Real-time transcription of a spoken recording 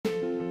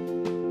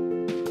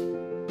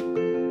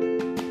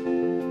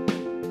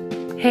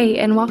Hey,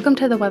 and welcome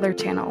to the Weather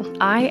Channel.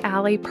 I,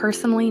 Allie,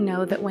 personally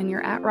know that when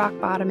you're at rock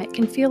bottom, it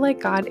can feel like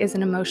God is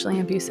an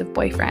emotionally abusive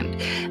boyfriend.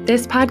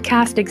 This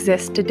podcast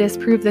exists to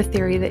disprove the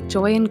theory that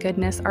joy and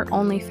goodness are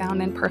only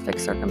found in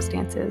perfect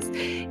circumstances.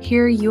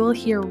 Here, you will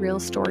hear real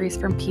stories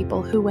from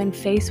people who, when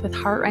faced with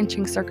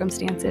heart-wrenching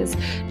circumstances,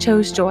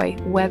 chose joy,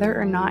 whether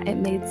or not it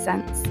made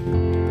sense.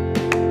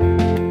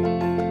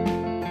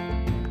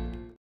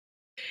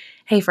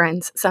 Hey,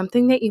 friends,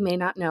 something that you may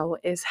not know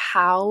is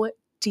how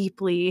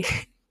deeply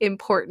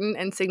important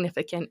and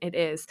significant it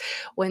is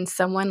when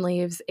someone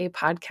leaves a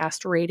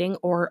podcast rating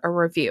or a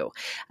review.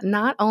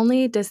 Not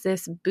only does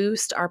this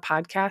boost our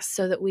podcast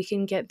so that we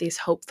can get these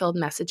hope-filled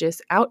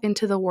messages out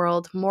into the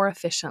world more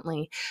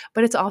efficiently,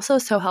 but it's also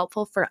so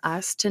helpful for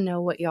us to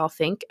know what y'all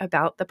think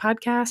about the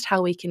podcast,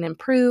 how we can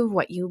improve,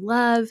 what you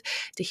love,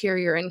 to hear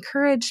your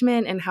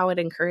encouragement and how it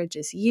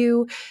encourages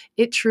you.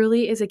 It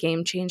truly is a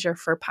game changer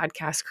for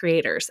podcast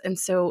creators. And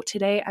so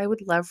today I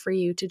would love for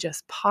you to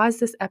just pause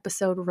this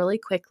episode really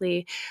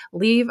quickly,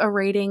 leave a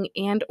rating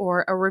and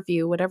or a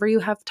review, whatever you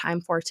have time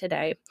for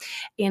today,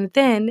 and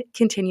then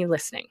continue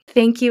listening.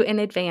 Thank you in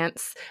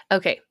advance.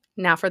 Okay,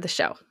 now for the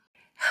show.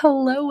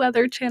 Hello,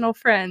 Weather Channel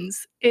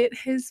friends. It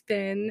has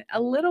been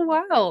a little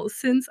while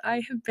since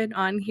I have been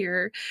on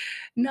here,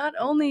 not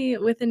only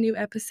with a new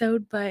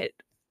episode, but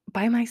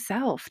by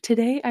myself.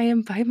 Today I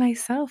am by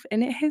myself,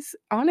 and it has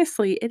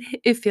honestly,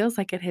 it feels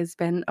like it has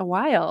been a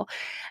while.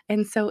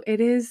 And so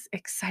it is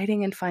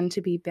exciting and fun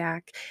to be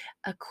back.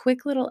 A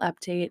quick little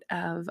update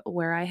of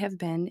where I have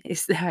been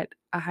is that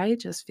I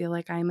just feel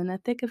like I'm in the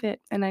thick of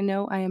it. And I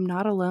know I am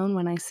not alone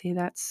when I say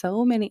that.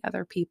 So many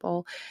other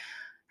people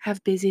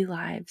have busy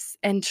lives.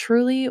 And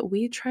truly,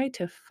 we try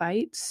to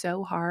fight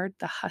so hard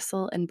the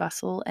hustle and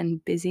bustle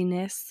and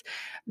busyness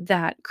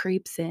that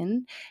creeps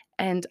in.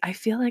 And I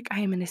feel like I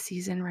am in a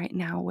season right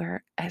now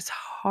where, as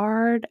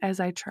hard as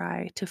I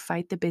try to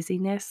fight the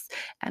busyness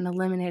and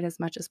eliminate as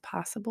much as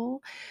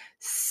possible,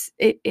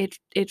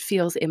 it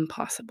feels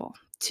impossible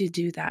to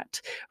do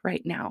that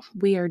right now.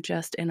 We are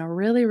just in a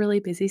really, really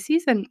busy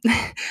season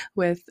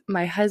with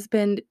my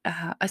husband.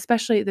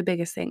 Especially the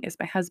biggest thing is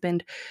my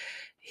husband.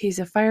 He's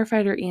a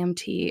firefighter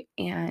EMT,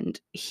 and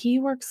he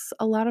works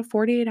a lot of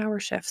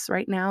 48-hour shifts.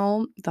 Right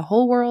now, the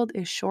whole world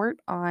is short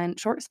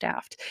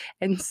staffed.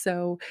 And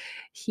so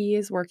he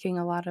is working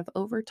a lot of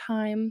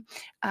overtime.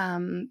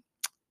 Um,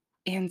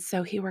 and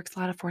so he works a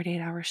lot of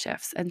 48-hour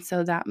shifts. And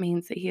so that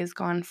means that he is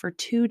gone for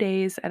 2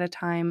 days at a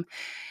time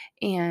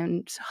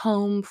and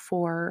home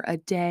for a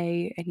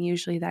day. And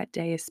usually that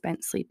day is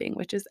spent sleeping,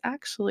 which is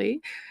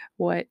actually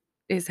what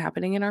is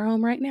happening in our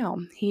home right now.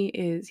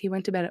 He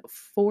went to bed at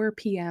 4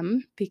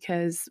 p.m.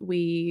 because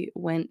we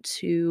went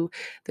to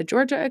the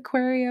Georgia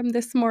Aquarium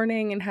this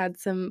morning and had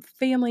some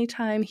family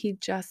time. He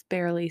just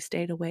barely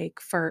stayed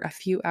awake for a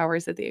few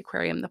hours at the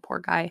aquarium, the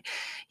poor guy.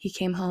 He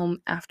came home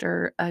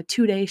after a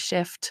 2-day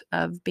shift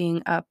of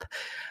being up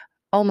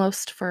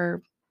almost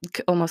for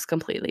almost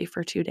completely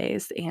for 2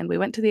 days, and we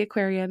went to the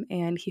aquarium,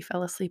 and he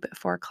fell asleep at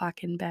 4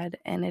 o'clock in bed,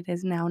 and it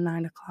is now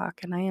 9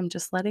 o'clock, and I am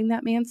just letting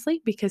that man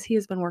sleep because he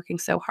has been working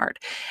so hard.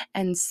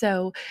 And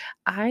so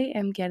I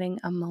am getting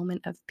a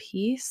moment of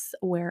peace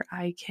where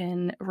I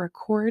can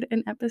record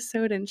an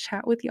episode and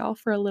chat with y'all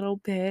for a little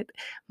bit.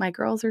 My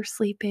girls are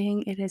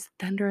sleeping, it is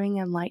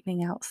thundering and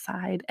lightning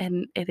outside,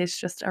 and it is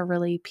just a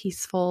really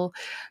peaceful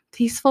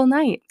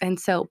night. And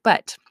so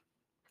but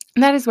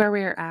that is where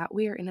we are at.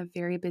 We are in a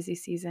very busy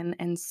season.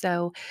 And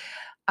so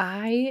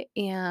I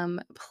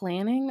am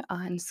planning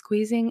on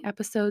squeezing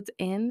episodes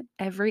in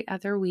every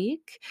other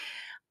week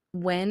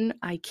when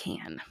I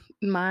can.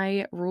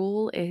 My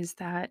rule is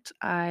that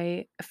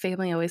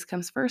family always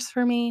comes first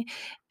for me.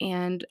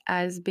 And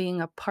as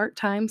being a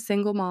part-time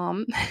single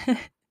mom,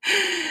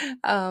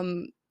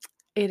 um,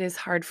 it is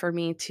hard for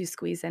me to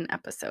squeeze in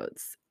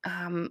episodes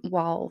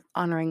while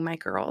honoring my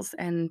girls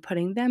and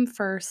putting them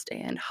first,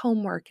 and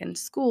homework and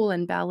school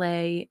and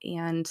ballet.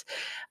 And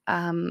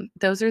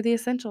those are the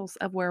essentials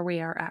of where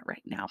we are at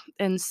right now.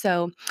 And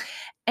so,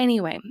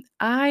 anyway,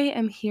 I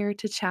am here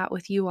to chat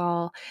with you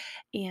all.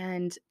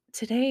 And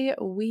today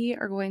we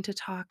are going to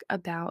talk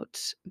about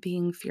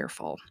being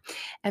fearful.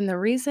 And the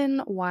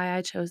reason why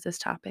I chose this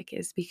topic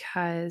is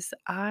because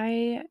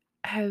I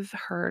have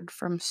heard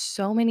from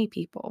so many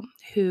people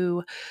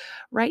who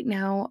right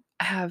now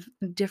have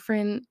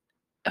different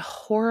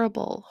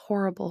horrible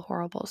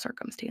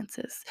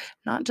circumstances.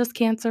 Not just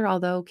cancer,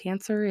 although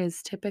cancer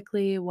is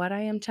typically what I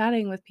am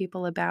chatting with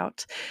people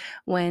about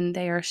when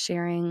they are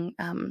sharing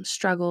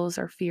struggles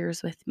or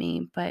fears with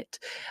me, but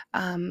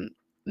um,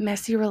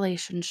 messy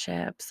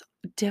relationships,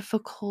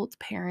 difficult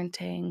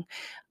parenting,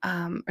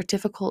 or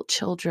difficult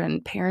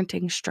children,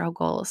 parenting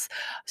struggles,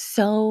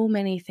 so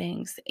many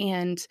things.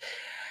 And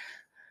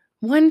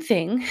One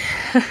thing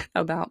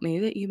about me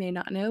that you may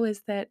not know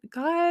is that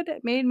God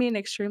made me an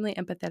extremely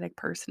empathetic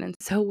person. And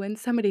so when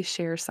somebody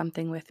shares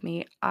something with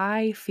me,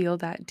 I feel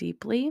that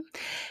deeply.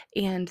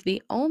 And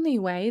the only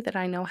way that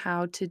I know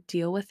how to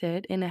deal with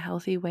it in a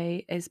healthy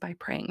way is by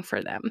praying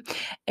for them.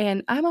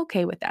 And I'm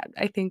okay with that.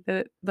 I think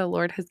that the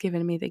Lord has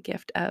given me the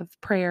gift of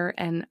prayer,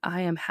 and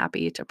I am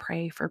happy to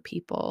pray for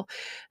people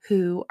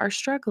who are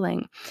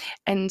struggling.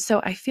 And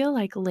so I feel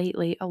like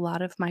lately, a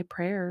lot of my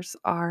prayers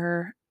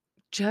are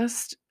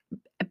just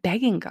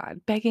begging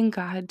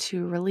God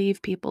to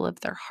relieve people of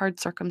their hard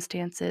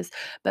circumstances,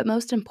 but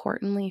most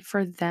importantly,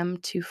 for them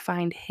to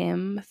find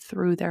Him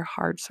through their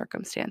hard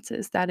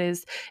circumstances. That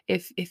is,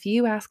 if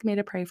you ask me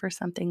to pray for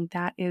something,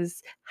 that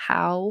is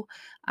how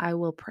I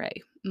will pray,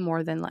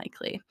 more than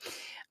likely.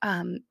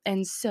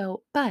 And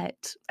so,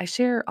 but I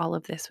share all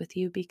of this with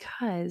you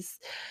because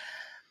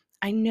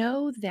I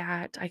know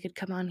that I could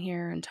come on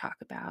here and talk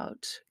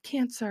about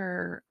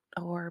cancer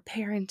or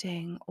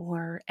parenting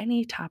or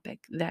any topic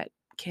that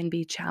can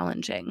be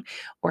challenging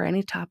or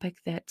any topic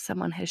that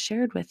someone has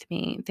shared with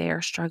me they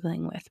are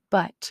struggling with.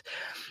 But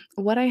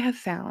what I have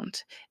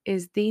found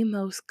is the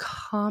most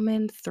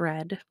common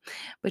thread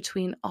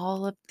between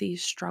all of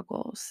these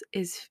struggles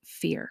is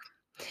fear.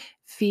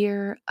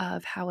 Fear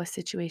of how a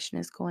situation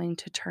is going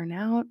to turn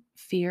out,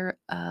 fear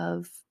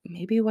of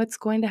maybe what's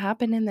going to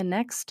happen in the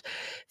next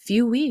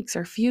few weeks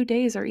or few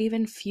days or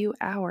even few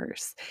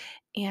hours.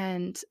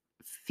 And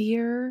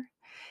fear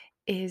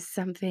is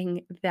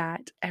something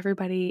that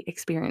everybody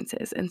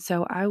experiences. And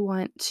so I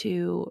want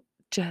to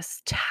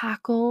just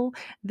tackle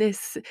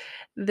this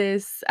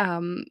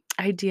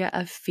idea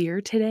of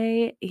fear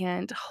today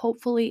and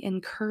hopefully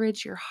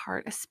encourage your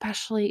heart,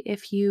 especially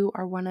if you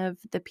are one of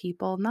the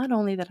people not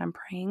only that I'm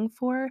praying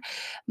for,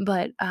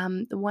 but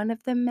one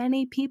of the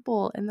many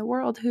people in the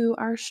world who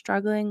are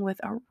struggling with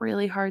a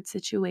really hard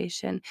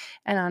situation.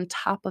 And on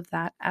top of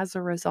that, as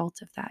a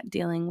result of that,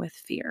 dealing with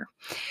fear.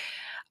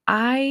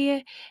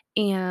 I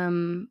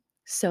am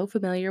so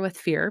familiar with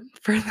fear.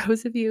 For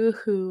those of you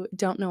who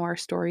don't know our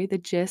story, the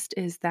gist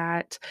is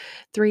that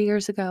 3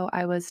 years ago,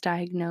 I was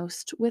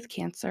diagnosed with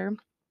cancer,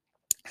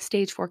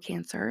 stage 4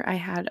 cancer. I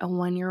had a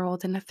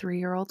 1-year-old and a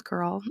 3-year-old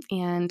girl,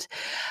 and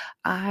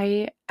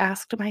I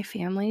asked my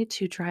family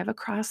to drive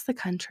across the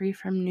country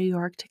from New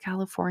York to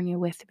California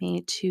with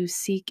me to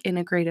seek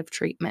integrative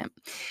treatment.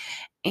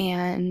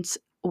 And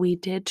we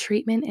did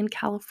treatment in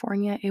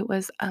California. It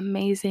was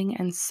amazing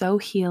and so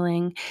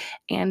healing.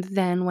 And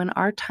then when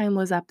our time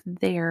was up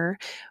there,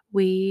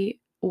 we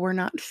were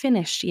not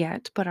finished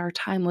yet, but our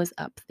time was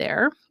up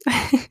there.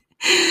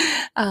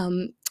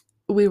 um,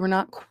 we were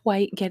not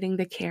quite getting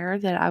the care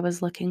that I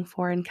was looking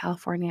for in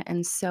California.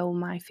 And so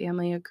my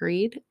family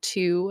agreed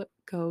to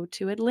go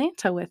to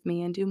Atlanta with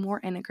me and do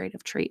more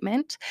integrative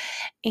treatment.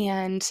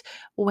 And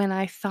when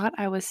I thought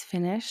I was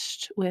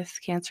finished with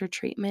cancer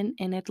treatment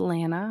in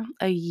Atlanta,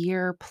 a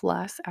year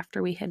plus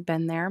after we had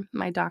been there,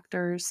 my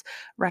doctors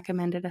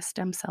recommended a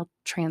stem cell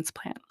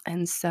transplant.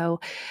 And so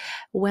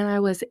when I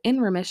was in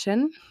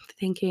remission,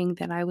 thinking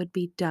that I would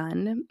be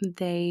done,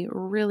 they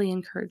really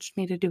encouraged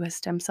me to do a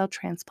stem cell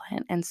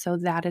transplant. And so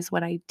that is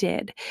what I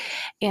did.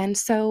 And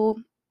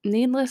so,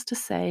 needless to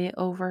say,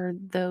 over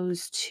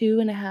those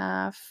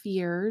 2.5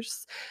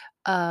 years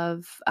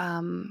of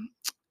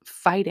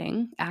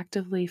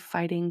actively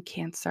fighting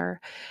cancer,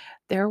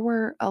 there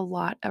were a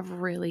lot of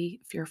really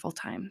fearful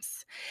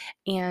times.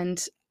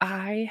 And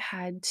I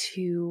had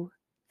to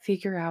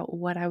figure out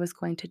what I was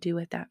going to do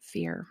with that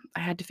fear.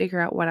 I had to figure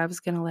out what I was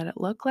going to let it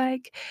look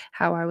like,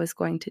 how I was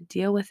going to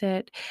deal with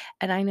it.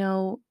 And I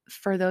know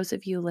for those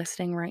of you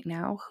listening right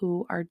now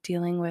who are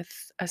dealing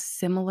with a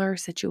similar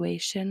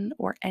situation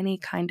or any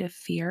kind of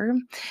fear,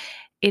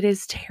 it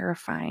is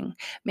terrifying.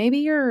 Maybe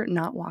you're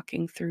not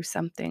walking through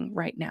something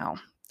right now,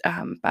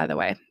 by the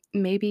way.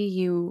 Maybe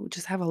you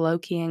just have a low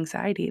key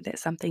anxiety that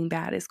something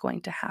bad is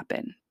going to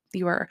happen.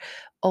 You are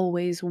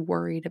always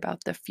worried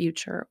about the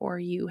future, or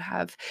you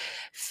have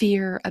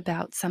fear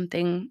about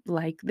something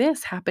like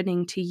this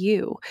happening to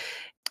you.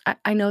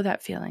 I know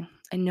that feeling.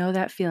 I know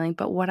that feeling.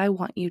 But what I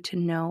want you to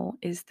know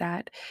is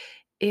that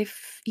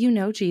if you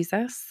know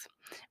Jesus,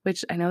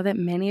 which I know that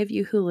many of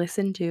you who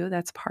listen do,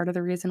 that's part of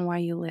the reason why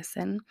you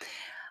listen.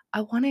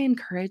 I want to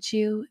encourage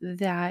you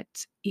that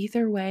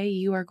either way,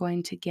 you are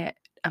going to get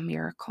a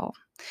miracle.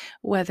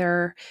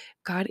 Whether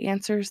God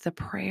answers the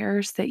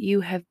prayers that you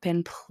have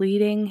been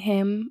pleading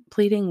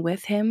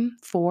with Him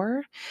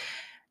for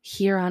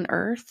here on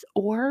earth,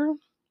 or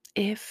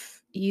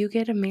if you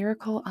get a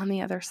miracle on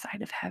the other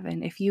side of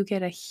heaven, if you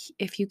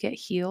get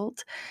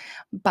healed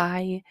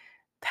by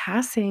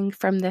passing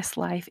from this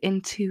life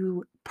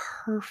into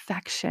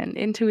perfection,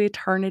 into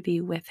eternity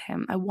with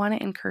Him. I want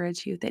to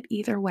encourage you that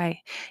either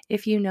way,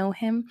 if you know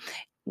Him,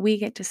 we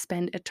get to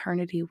spend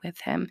eternity with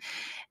Him,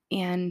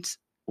 and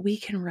we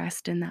can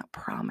rest in that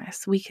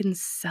promise. We can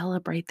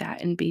celebrate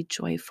that and be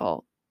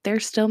joyful. There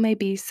still may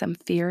be some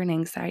fear and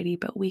anxiety,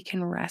 but we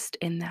can rest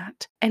in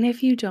that. And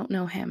if you don't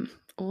know Him,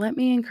 let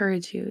me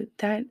encourage you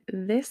that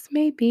this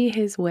may be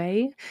his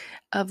way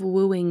of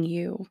wooing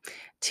you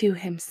to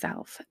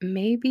himself.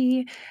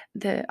 Maybe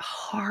the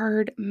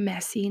hard,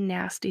 messy,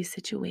 nasty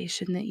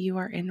situation that you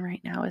are in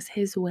right now is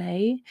his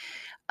way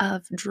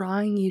of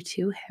drawing you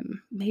to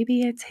him.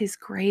 Maybe it's his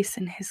grace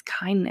and his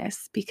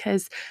kindness,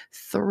 because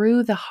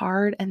through the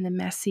hard and the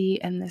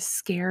messy and the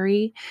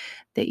scary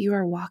that you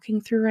are walking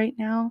through right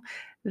now,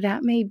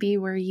 that may be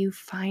where you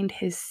find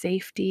his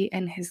safety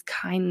and his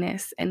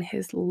kindness and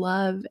his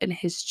love and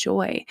his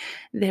joy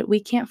that we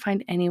can't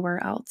find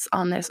anywhere else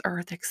on this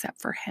earth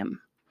except for him.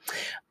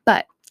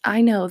 But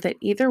I know that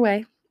either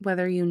way,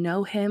 whether you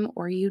know him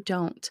or you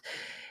don't,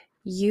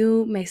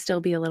 you may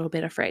still be a little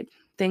bit afraid.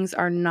 Things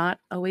are not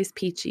always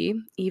peachy,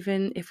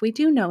 even if we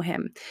do know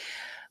him.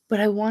 But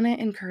I want to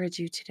encourage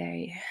you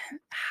today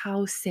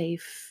how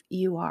safe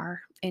you are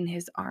in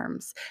his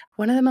arms.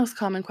 One of the most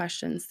common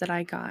questions that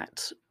I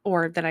got,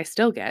 or that I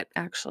still get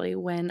actually,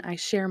 when I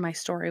share my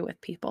story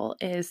with people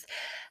is,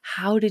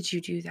 how did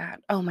you do that?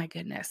 Oh my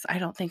goodness, I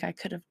don't think I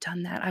could have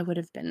done that. I would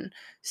have been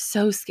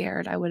so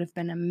scared. I would have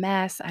been a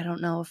mess. I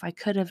don't know if I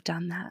could have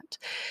done that.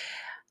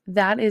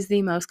 That is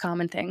the most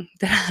common thing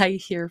that I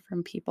hear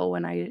from people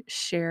when I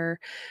share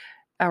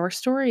our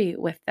story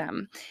with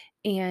them.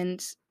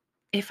 And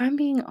if I'm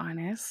being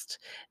honest,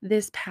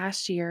 this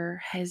past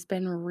year has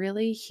been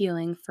really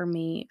healing for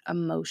me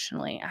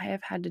emotionally. I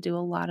have had to do a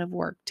lot of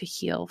work to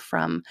heal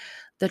from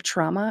the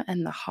trauma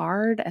and the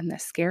hard and the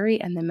scary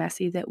and the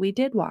messy that we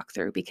did walk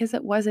through, because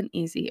it wasn't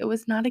easy. It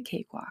was not a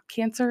cakewalk.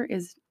 Cancer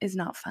is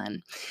not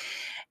fun.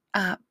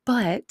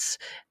 But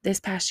this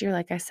past year,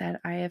 like I said,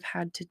 I have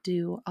had to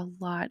do a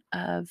lot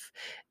of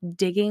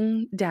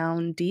digging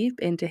down deep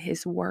into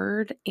his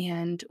word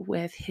and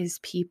with his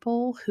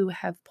people who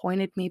have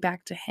pointed me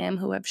back to him,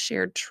 who have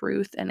shared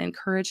truth and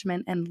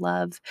encouragement and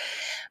love.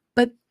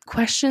 But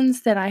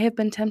questions that I have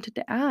been tempted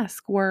to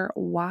ask were,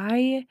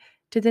 why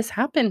did this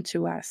happen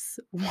to us?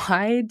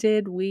 Why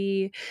did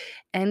we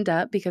end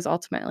up, because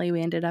ultimately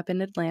we ended up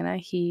in Atlanta.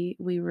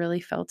 We really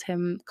felt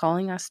him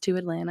calling us to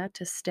Atlanta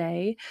to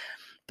stay.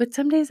 But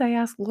some days I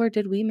ask, Lord,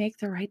 did we make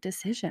the right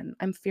decision?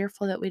 I'm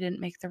fearful that we didn't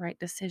make the right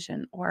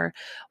decision. Or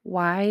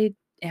why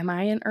am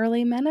I in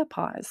early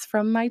menopause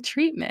from my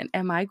treatment?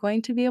 Am I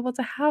going to be able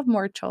to have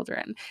more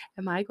children?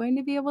 Am I going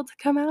to be able to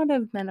come out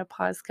of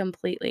menopause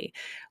completely?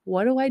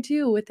 What do I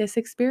do with this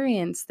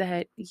experience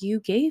that you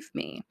gave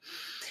me?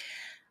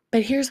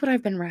 But here's what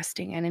I've been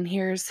resting in, and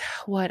here's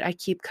what I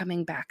keep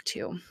coming back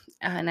to,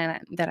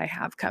 that I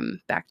have come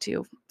back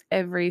to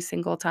every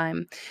single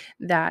time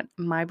that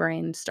my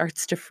brain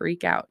starts to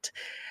freak out.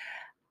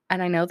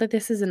 And I know that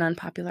this is an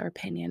unpopular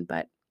opinion,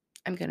 but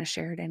I'm going to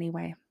share it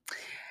anyway.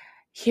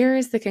 Here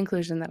is the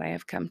conclusion that I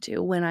have come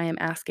to when I am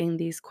asking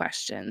these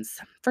questions.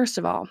 First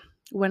of all,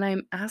 when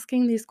I'm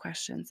asking these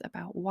questions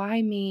about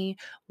why me,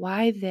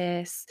 why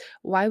this,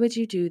 why would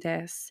you do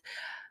this,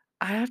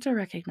 I have to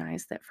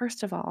recognize that,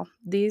 first of all,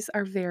 these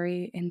are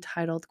very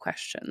entitled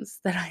questions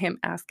that I am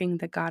asking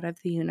the God of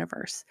the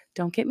universe.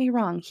 Don't get me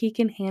wrong, He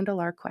can handle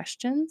our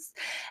questions,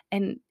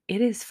 and it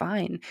is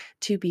fine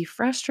to be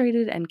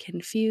frustrated and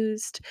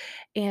confused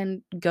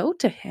and go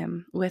to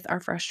Him with our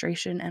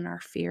frustration and our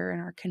fear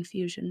and our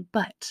confusion.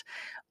 But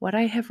what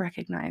I have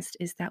recognized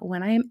is that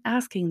when I am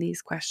asking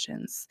these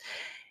questions,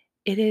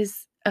 it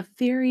is a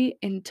very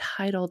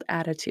entitled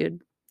attitude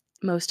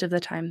most of the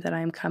time that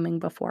I'm coming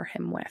before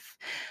him with,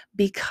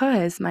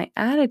 because my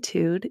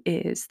attitude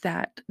is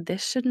that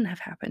this shouldn't have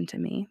happened to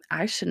me.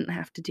 I shouldn't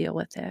have to deal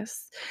with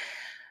this.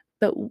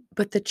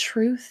 But the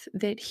truth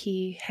that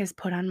he has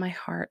put on my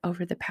heart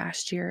over the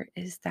past year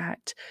is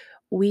that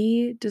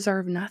we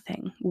deserve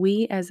nothing.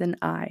 We, as an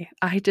I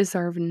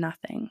deserve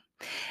nothing.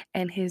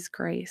 And his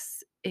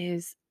grace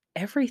is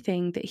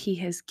everything that he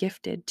has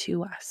gifted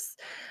to us.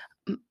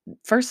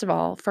 First of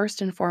all,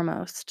 first and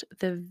foremost,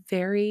 the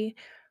very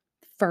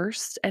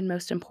first and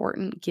most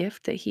important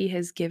gift that he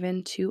has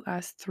given to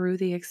us through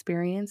the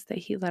experience that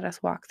he let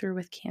us walk through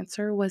with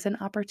cancer was an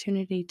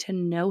opportunity to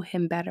know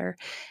him better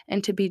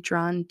and to be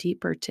drawn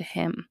deeper to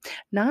him.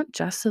 Not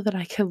just so that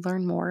I could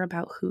learn more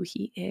about who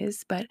he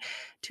is, but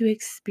to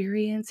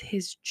experience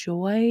his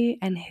joy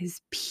and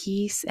his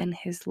peace and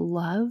his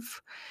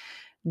love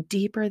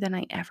deeper than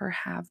I ever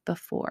have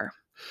before.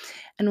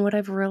 And what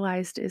I've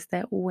realized is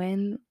that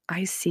when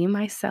I see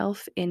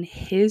myself in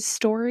his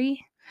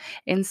story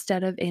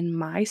instead of in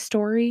my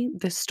story,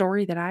 the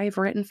story that I've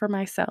written for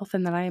myself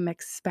and that I am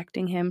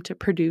expecting him to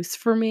produce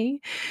for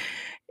me,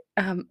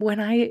 when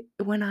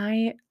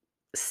I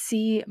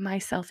see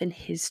myself in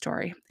his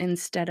story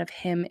instead of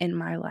him in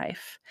my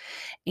life,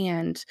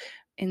 and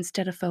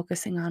instead of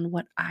focusing on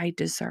what I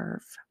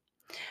deserve,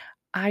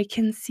 I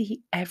can see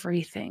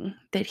everything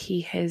that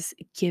he has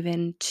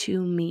given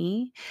to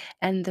me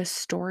and the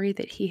story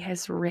that he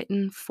has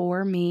written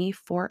for me,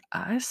 for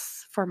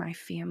us, for my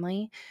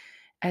family,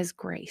 as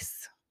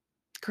grace.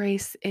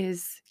 Grace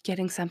is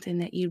getting something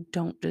that you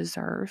don't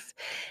deserve.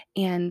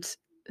 And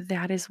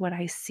that is what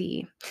I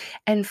see.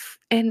 And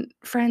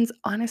friends,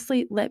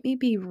 honestly, let me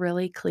be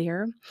really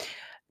clear.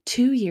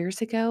 2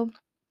 years ago,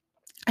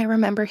 I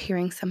remember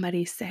hearing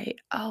somebody say,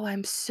 "Oh,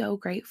 I'm so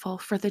grateful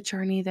for the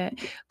journey that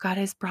God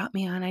has brought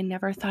me on. I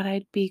never thought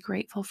I'd be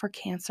grateful for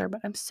cancer,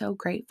 but I'm so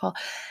grateful."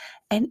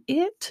 And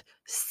it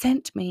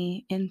sent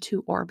me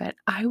into orbit.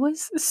 I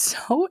was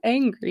so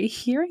angry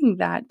hearing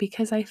that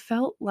because I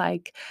felt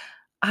like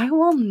I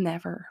will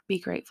never be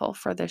grateful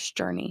for this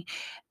journey.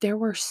 There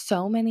were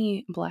so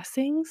many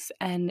blessings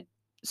and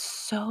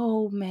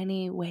so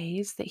many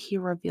ways that he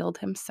revealed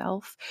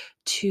himself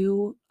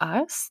to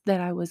us that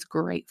I was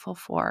grateful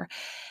for.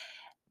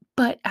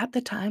 But at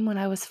the time when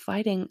I was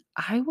fighting,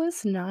 I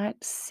was not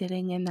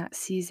sitting in that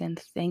season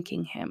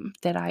thanking him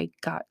that I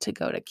got to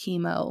go to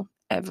chemo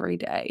every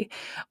day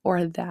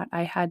or that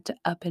I had to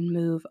up and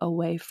move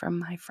away from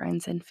my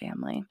friends and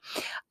family.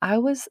 I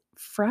was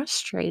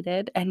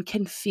frustrated and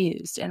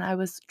confused, and I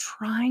was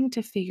trying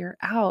to figure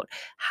out,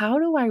 how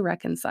do I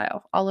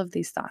reconcile all of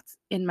these thoughts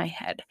in my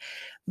head?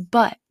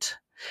 But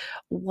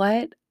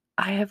what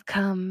I have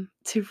come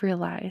to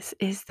realize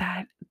is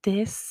that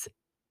this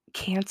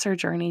cancer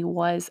journey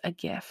was a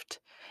gift.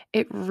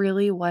 It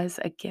really was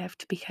a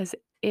gift because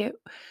it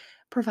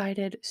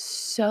provided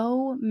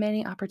so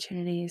many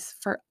opportunities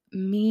for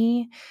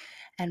me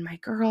and my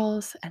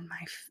girls and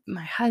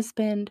my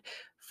husband,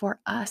 for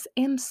us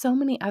and so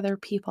many other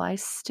people. I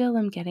still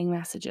am getting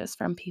messages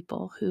from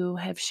people who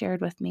have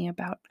shared with me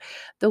about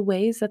the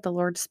ways that the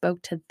Lord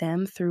spoke to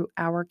them through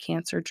our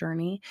cancer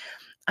journey.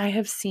 I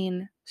have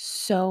seen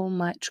so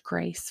much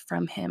grace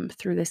from him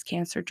through this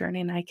cancer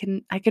journey, and I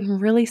can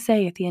really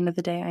say at the end of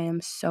the day I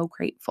am so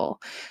grateful.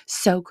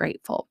 So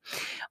grateful.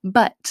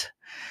 But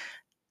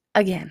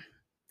again,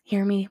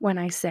 hear me when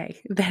I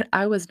say that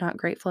I was not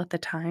grateful at the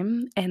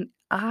time, and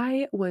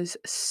I was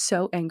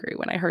so angry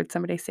when I heard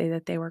somebody say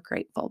that they were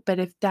grateful. But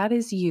if that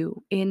is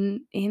you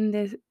in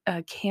this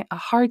a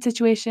hard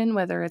situation,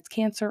 whether it's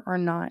cancer or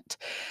not,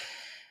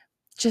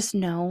 just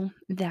know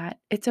that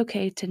it's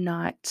okay to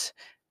not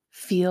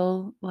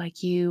feel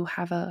like you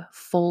have a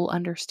full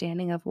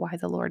understanding of why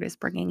the Lord is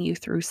bringing you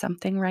through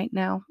something right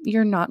now.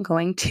 You're not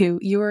going to.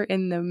 You are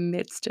in the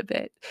midst of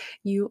it.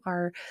 You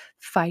are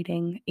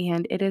fighting,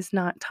 and it is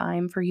not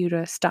time for you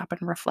to stop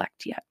and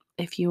reflect yet.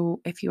 If you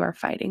are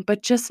fighting,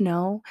 but just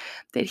know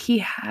that he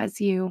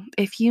has you.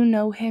 If you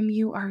know him,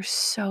 you are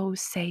so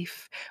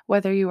safe,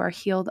 whether you are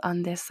healed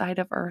on this side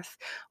of earth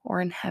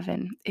or in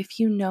heaven. If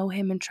you know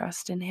him and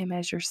trust in him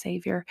as your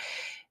savior,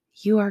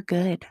 you are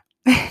good.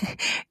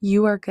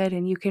 You are good,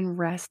 and you can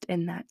rest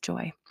in that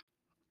joy.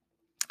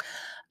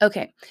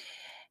 Okay,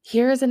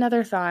 here's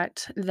another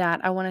thought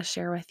that I want to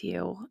share with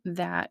you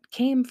that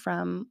came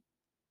from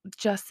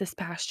just this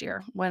past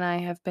year when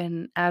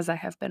as I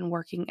have been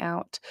working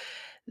out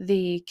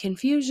the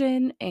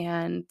confusion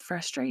and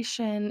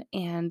frustration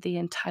and the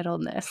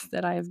entitledness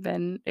that I've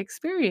been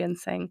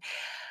experiencing.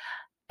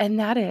 And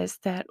that is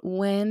that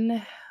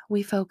when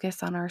we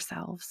focus on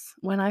ourselves,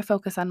 when I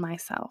focus on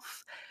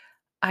myself,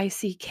 I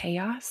see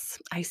chaos,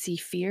 I see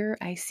fear,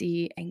 I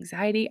see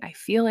anxiety, I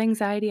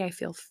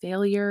feel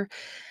failure.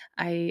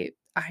 I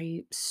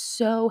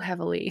so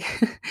heavily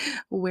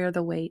wear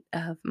the weight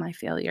of my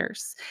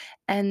failures.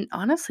 And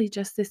honestly,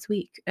 just this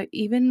week,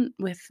 even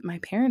with my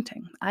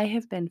parenting, I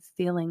have been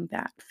feeling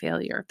that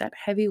failure, that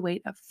heavy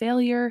weight of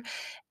failure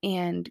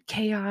and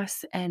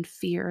chaos and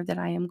fear that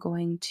I am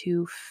going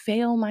to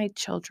fail my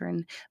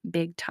children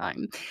big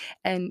time.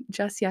 And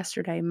just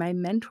yesterday, my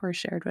mentor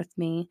shared with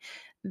me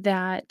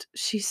that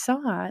she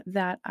saw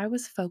that I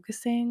was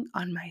focusing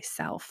on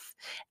myself.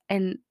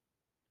 And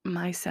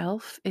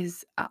myself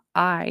is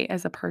I,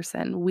 as a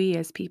person, we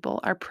as people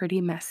are pretty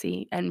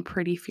messy and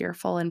pretty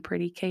fearful and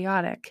pretty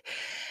chaotic.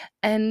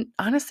 And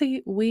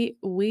honestly,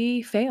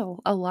 we fail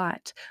a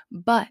lot.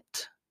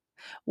 But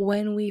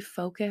when we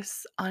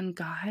focus on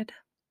God,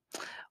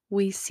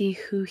 we see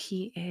who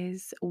he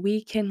is.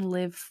 We can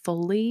live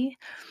fully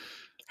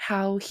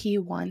how he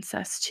wants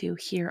us to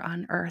here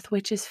on earth,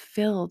 which is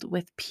filled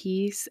with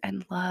peace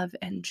and love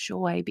and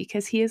joy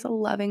because he is a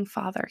loving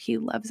father. He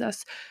loves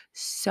us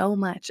so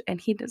much, and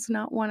he does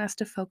not want us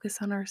to focus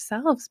on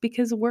ourselves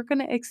because we're going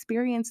to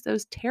experience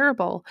those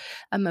terrible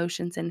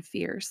emotions and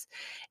fears.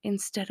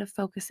 Instead of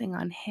focusing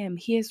on him,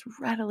 he is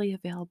readily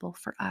available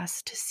for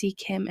us to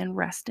seek him and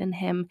rest in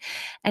him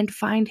and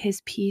find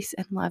his peace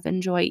and love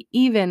and joy,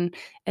 even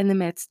in the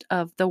midst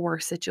of the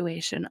worst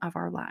situation of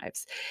our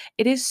lives.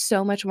 It is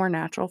so much more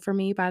natural for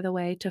me, by the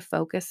way, to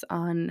focus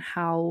on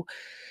how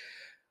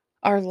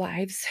our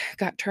lives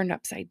got turned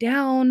upside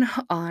down,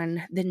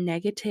 on the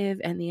negative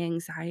and the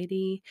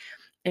anxiety.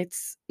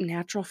 It's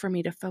natural for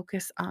me to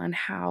focus on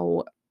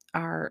how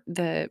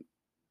the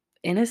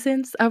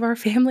innocence of our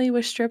family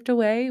was stripped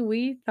away.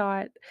 We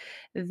thought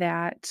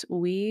that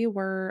we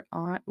were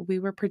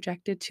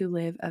projected to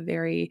live a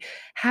very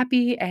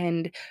happy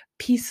and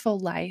peaceful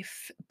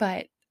life,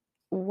 but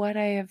what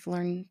I have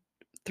learned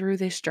through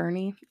this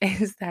journey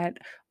is that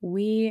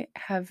we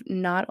have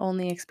not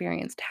only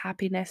experienced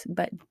happiness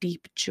but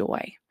deep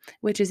joy,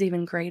 which is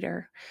even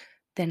greater.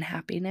 than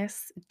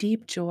happiness,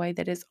 deep joy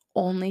that is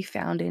only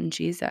found in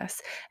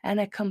Jesus, and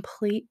a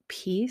complete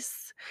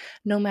peace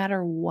no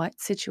matter what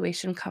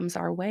situation comes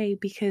our way,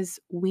 because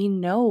we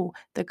know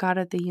the God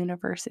of the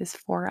universe is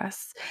for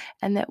us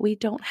and that we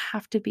don't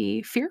have to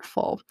be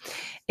fearful.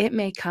 It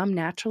may come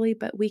naturally,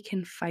 but we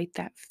can fight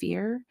that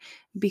fear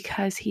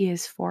because He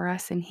is for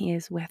us and He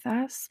is with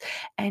us,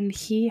 and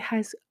He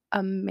has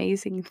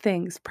amazing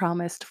things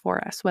promised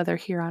for us, whether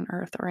here on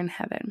earth or in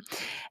heaven.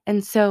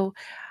 And so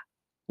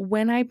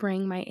when I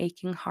bring my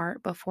aching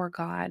heart before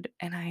God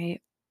and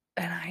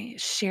I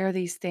share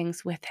these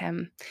things with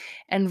him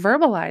and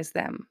verbalize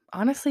them.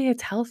 Honestly,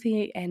 it's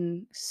healthy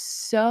and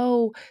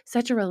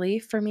such a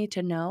relief for me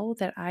to know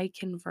that I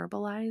can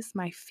verbalize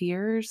my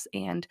fears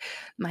and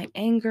my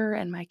anger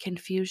and my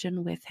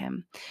confusion with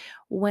him.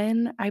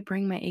 When I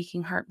bring my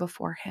aching heart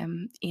before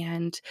him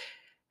and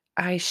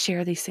I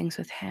share these things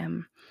with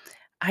him,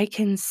 I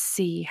can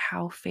see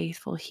how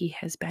faithful he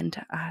has been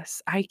to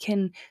us. I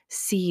can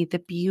see the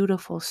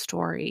beautiful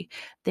story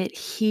that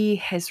he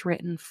has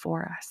written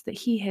for us, that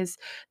he has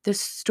the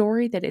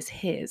story that is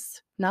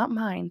his, not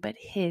mine, but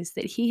his,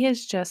 that he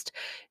has just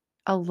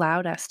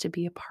allowed us to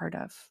be a part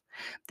of,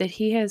 that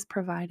He has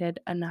provided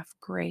enough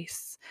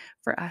grace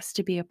for us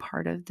to be a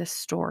part of the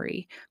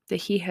story that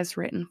He has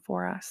written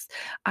for us.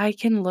 I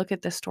can look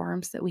at the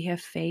storms that we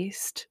have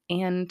faced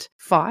and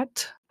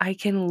fought. I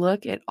can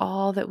look at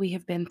all that we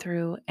have been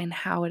through and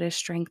how it has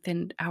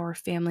strengthened our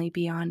family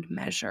beyond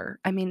measure.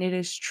 I mean, it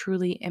is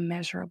truly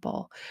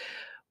immeasurable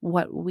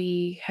what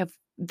we have,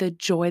 the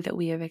joy that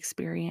we have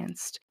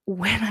experienced.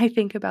 When I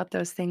think about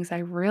those things, I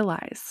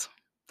realize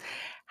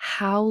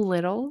how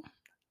little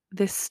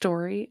this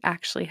story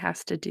actually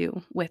has to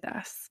do with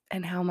us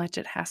and how much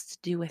it has to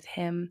do with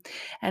Him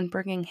and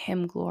bringing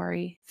Him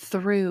glory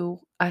through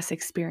us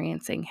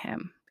experiencing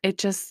Him.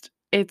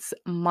 It's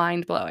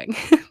mind blowing.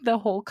 The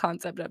whole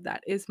concept of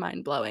that is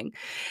mind blowing.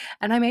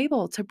 And I'm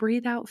able to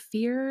breathe out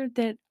fear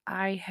that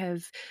I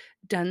have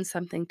done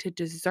something to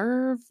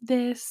deserve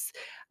this.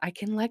 I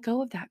can let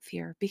go of that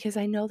fear because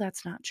I know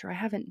that's not true. I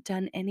haven't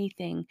done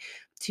anything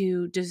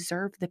to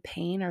deserve the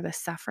pain or the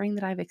suffering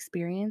that I've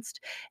experienced.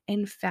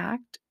 In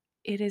fact,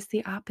 it is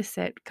the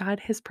opposite. God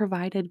has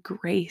provided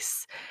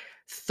grace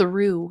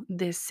through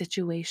this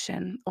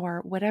situation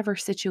or whatever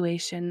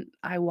situation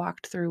I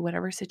walked through,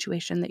 whatever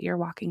situation that you're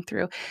walking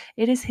through.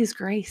 It is His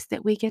grace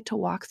that we get to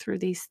walk through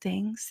these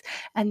things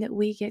and that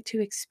we get to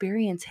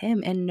experience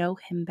Him and know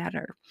Him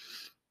better.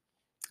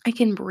 I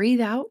can breathe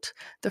out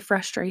the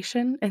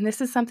frustration, and this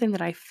is something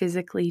that I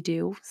physically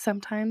do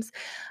sometimes.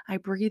 I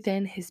breathe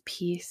in His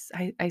peace.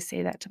 I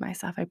say that to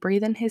myself. I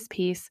breathe in His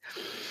peace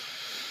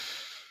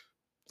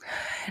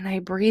and I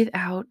breathe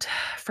out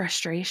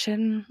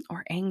frustration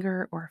or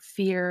anger or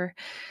fear,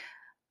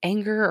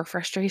 anger or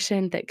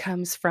frustration that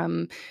comes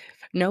from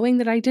knowing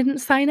that I didn't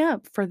sign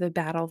up for the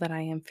battle that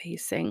I am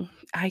facing.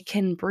 I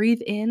can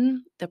breathe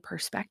in the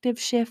perspective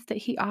shift that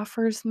He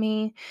offers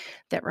me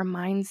that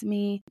reminds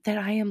me that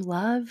I am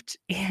loved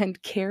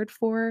and cared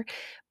for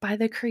by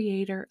the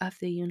Creator of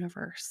the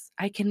universe.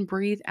 I can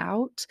breathe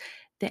out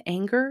the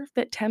anger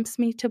that tempts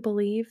me to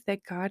believe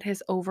that God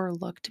has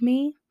overlooked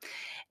me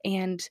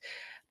and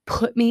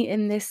put me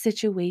in this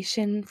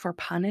situation for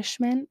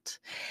punishment.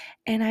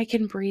 And I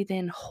can breathe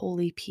in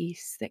holy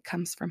peace that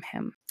comes from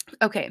Him.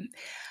 Okay,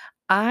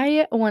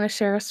 I want to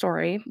share a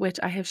story, which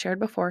I have shared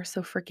before,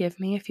 so forgive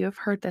me if you have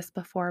heard this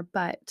before,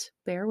 but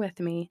bear with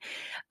me.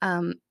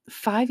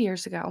 5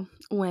 years ago,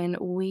 when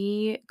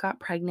we got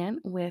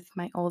pregnant with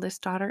my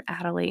oldest daughter,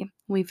 Adelie,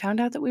 we found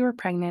out that we were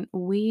pregnant.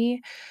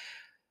 We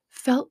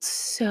felt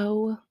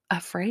so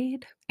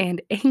afraid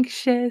and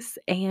anxious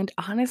and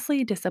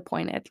honestly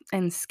disappointed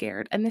and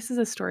scared. And this is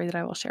a story that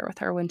I will share with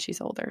her when she's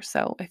older.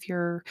 So if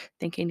you're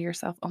thinking to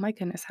yourself, oh my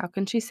goodness, how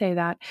can she say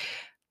that?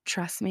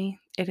 Trust me,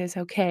 it is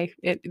okay.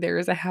 There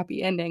is a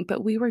happy ending,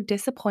 but we were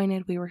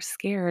disappointed. We were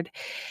scared.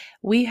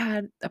 We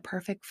had a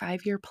perfect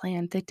 5 year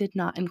plan that did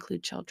not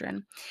include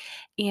children.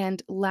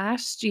 And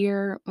last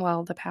year,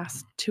 well, the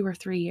past 2 or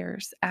 3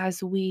 years,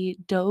 as we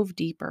dove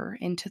deeper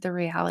into the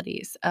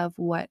realities of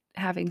what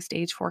having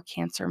stage 4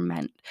 cancer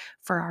meant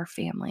for our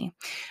family,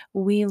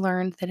 we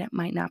learned that it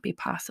might not be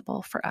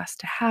possible for us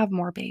to have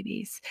more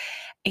babies.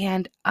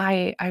 And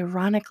I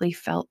ironically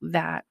felt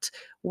that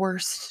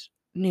worst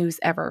news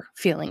ever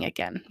feeling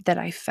again that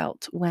I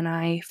felt when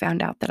I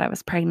found out that I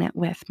was pregnant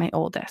with my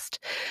oldest.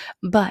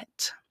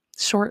 But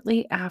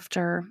shortly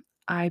after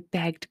I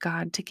begged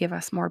God to give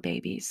us more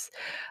babies,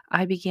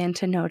 I began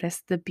to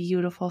notice the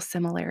beautiful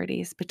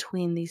similarities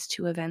between these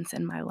two events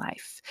in my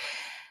life.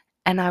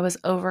 And I was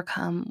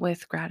overcome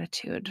with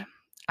gratitude.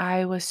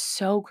 I was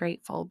so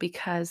grateful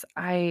because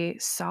I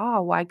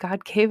saw why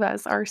God gave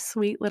us our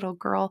sweet little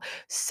girl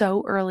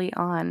so early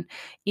on,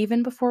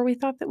 even before we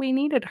thought that we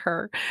needed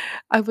her.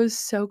 I was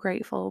so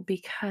grateful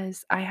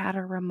because I had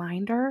a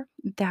reminder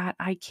that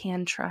I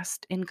can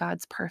trust in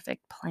God's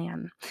perfect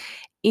plan,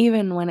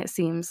 even when it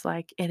seems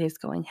like it is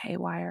going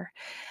haywire.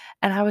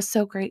 And I was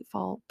so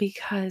grateful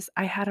because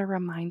I had a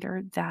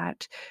reminder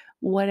that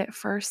what at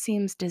first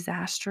seems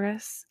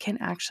disastrous can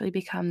actually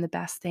become the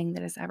best thing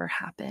that has ever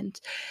happened.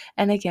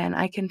 And again,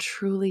 I can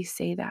truly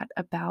say that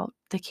about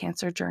the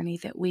cancer journey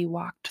that we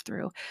walked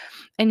through.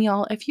 And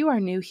y'all, if you are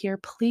new here,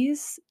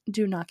 please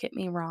do not get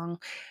me wrong.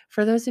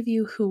 For those of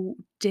you who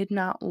did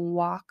not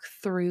walk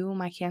through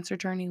my cancer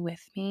journey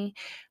with me,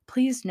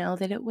 please know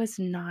that it was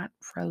not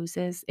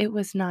roses. It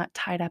was not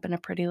tied up in a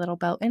pretty little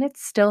bow, and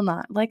it's still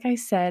not. Like I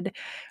said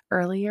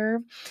earlier,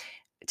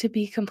 to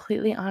be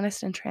completely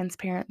honest and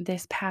transparent,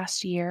 this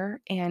past year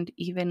and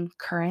even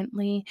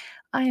currently,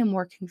 I am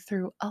working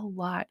through a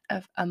lot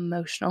of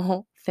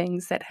emotional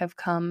things that have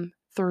come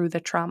through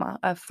the trauma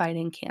of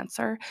fighting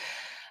cancer.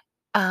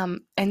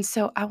 And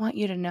so I want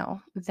you to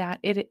know that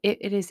it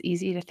is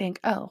easy to think,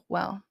 oh,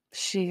 well,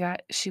 she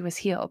was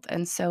healed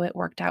and so it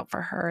worked out for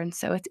her. And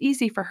so it's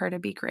easy for her to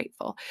be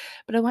grateful.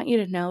 But I want you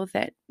to know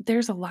that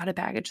there's a lot of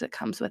baggage that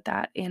comes with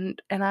that. And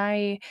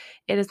it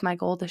is my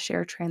goal to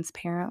share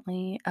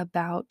transparently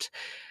about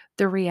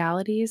the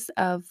realities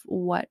of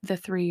what the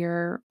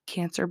 3-year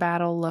cancer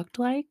battle looked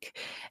like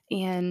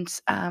and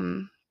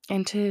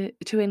to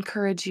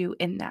encourage you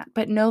in that.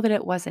 But know that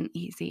it wasn't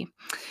easy.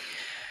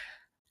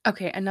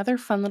 Okay, another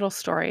fun little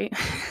story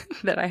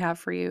that I have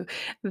for you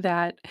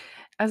that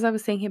as I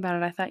was thinking about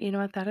it, I thought, you know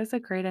what, that is a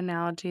great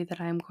analogy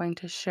that I'm going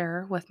to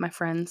share with my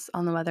friends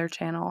on the Weather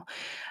Channel.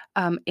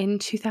 In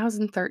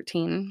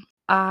 2013,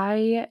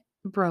 I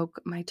broke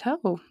my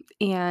toe.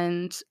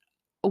 And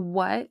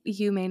what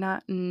you may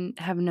not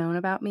have known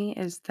about me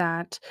is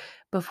that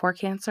before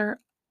cancer,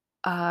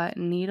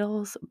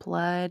 needles,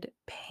 blood,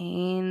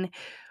 pain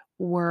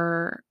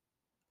were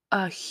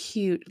a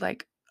huge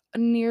like,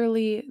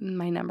 nearly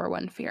my number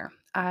one fear.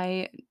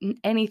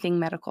 Anything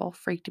medical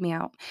freaked me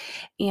out,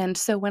 and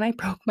so when I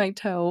broke my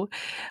toe,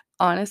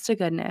 honest to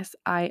goodness,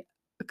 I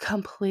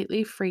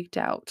completely freaked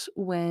out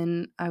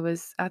when I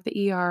was at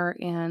the ER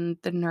and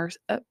the nurse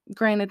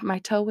granted, my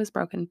toe was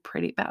broken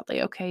pretty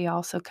badly, okay,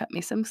 y'all, so cut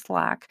me some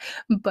slack,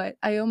 but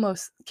I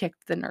almost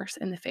kicked the nurse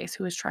in the face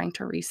who was trying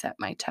to reset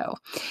my toe.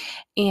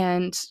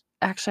 And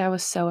actually, I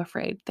was so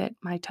afraid that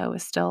my toe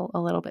is still a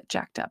little bit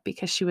jacked up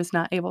because she was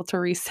not able to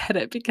reset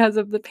it because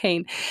of the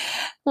pain.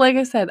 Like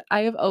I said,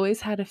 I have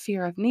always had a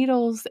fear of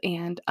needles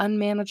and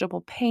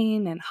unmanageable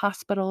pain and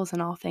hospitals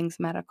and all things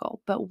medical.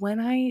 But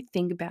when I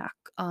think back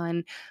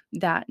on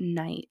that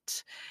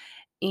night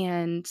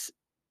and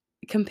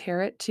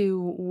compare it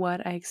to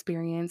what I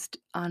experienced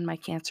on my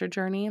cancer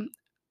journey,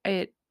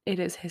 it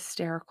is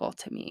hysterical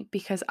to me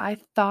because I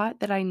thought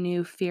that I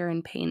knew fear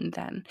and pain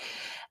then.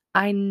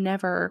 I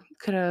never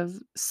could have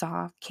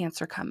saw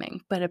cancer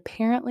coming, but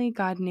apparently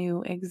God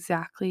knew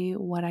exactly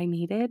what I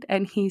needed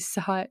and he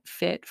saw it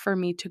fit for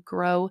me to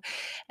grow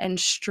and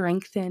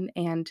strengthen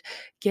and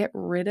get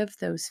rid of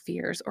those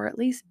fears or at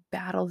least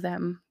battle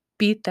them,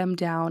 beat them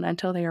down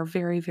until they are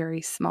very,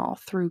 very small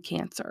through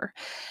cancer.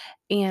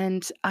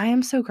 And I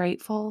am so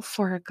grateful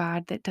for a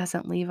God that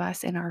doesn't leave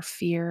us in our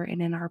fear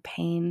and in our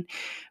pain,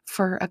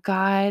 for a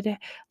God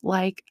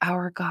like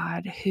our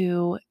God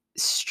who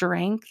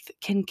strength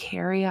can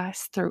carry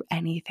us through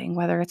anything,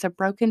 whether it's a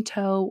broken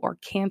toe or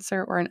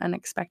cancer or an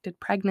unexpected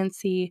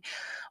pregnancy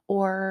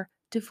or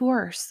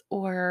divorce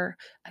or,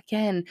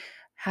 again,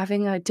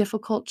 having a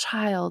difficult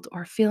child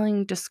or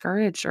feeling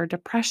discouraged or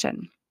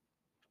depression.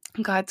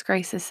 God's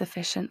grace is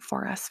sufficient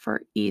for us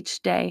for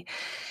each day.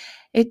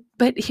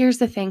 But here's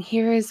the thing,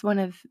 here is one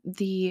of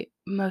the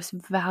most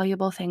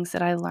valuable things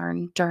that I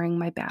learned during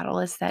my battle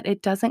is that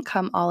it doesn't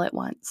come all at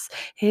once.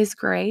 His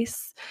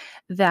grace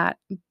that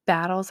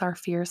battles our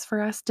fears for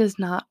us does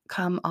not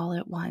come all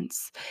at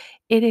once.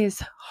 It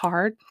is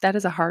hard. That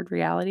is a hard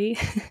reality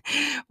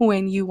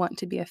when you want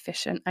to be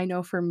efficient. I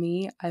know for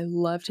me, I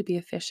love to be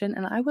efficient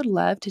and I would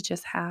love to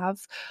just have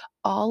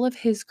all of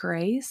his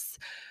grace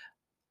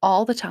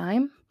all the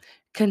time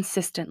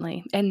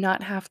consistently and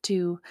not have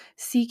to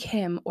seek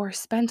him or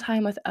spend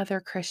time with other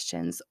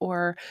Christians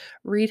or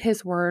read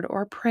his word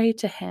or pray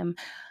to him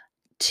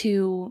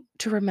to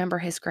remember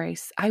his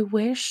grace. I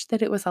wish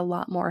that it was a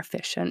lot more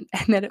efficient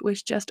and that it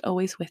was just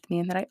always with me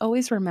and that I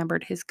always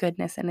remembered his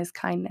goodness and his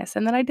kindness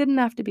and that I didn't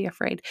have to be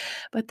afraid.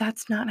 But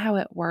that's not how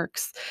it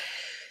works.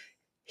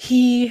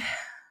 He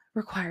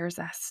requires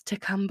us to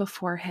come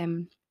before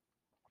him,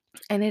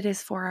 and it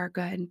is for our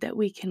good that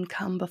we can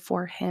come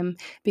before him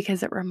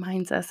because it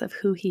reminds us of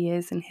who he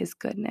is and his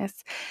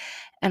goodness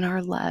and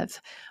our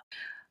love.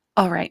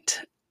 All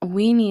right.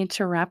 We need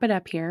to wrap it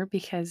up here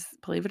because,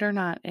 believe it or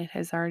not, it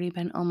has already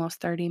been almost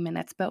 30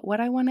 minutes. But what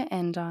I want to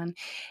end on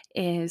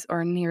is,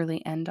 or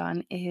nearly end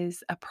on,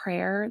 is a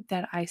prayer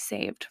that I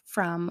saved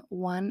from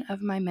one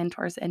of my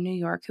mentors in New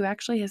York who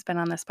actually has been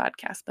on this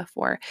podcast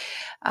before.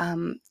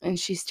 And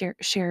she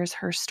shares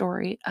her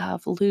story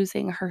of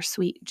losing her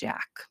sweet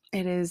Jack.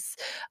 It is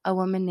a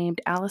woman named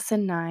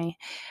Allison Nye,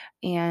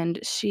 and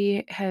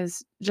she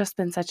has just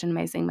been such an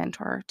amazing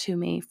mentor to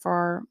me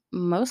for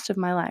most of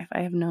my life.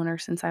 I have known her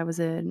since I was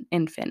an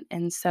infant.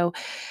 And so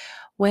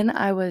when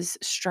I was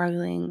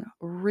struggling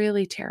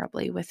really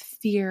terribly with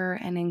fear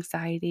and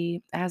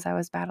anxiety as I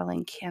was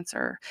battling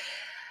cancer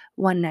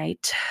one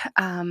night,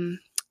 um,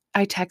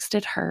 I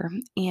texted her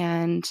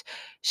and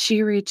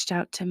she reached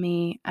out to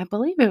me. I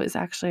believe it was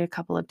actually a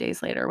couple of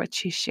days later, which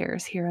she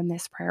shares here in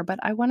this prayer, but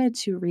I wanted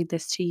to read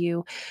this to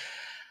you,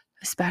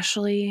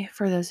 especially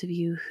for those of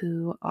you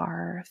who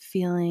are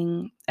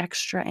feeling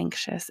extra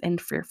anxious and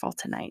fearful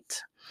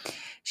tonight.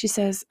 She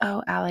says,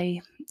 "Oh,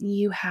 Allie,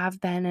 you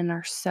have been and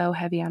are so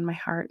heavy on my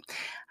heart.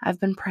 I've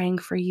been praying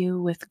for you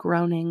with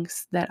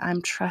groanings that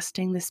I'm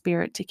trusting the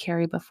Spirit to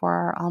carry before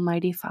our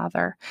Almighty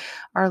Father,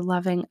 our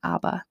loving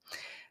Abba,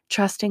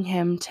 trusting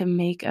Him to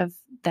make of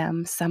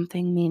them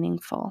something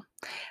meaningful.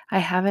 I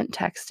haven't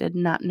texted,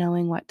 not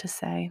knowing what to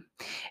say.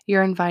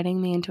 You're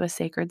inviting me into a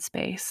sacred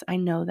space. I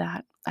know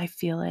that. I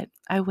feel it.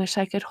 I wish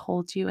I could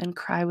hold you and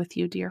cry with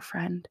you, dear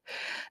friend.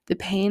 The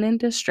pain and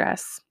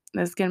distress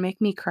is going to make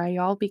me cry,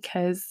 y'all,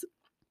 because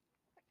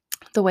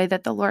the way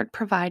that the Lord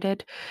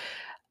provided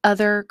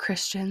other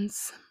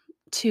Christians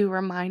to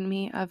remind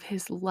me of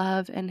His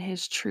love and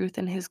His truth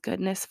and His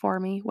goodness for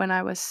me when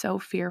I was so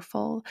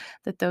fearful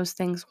that those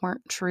things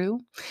weren't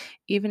true,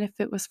 even if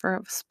it was for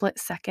a split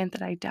second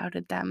that I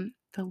doubted them.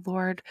 The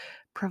Lord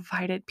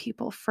provided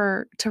people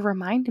to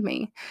remind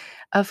me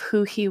of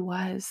who He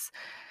was.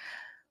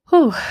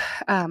 Whew.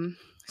 Um,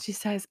 she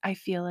says, I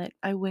feel it.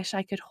 I wish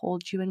I could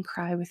hold you and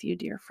cry with you,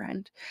 dear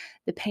friend.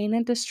 The pain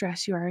and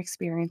distress you are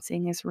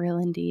experiencing is real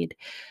indeed,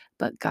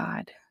 but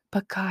God,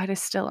 but God is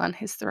still on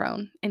His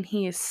throne, and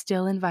He is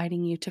still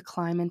inviting you to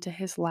climb into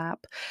His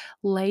lap,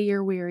 lay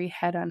your weary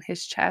head on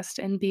His chest,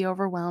 and be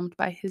overwhelmed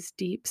by His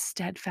deep,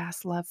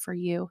 steadfast love for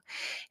you,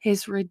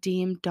 His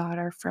redeemed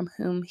daughter from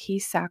whom He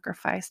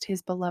sacrificed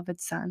His beloved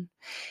Son.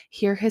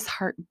 Hear His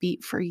heart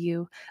beat for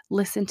you.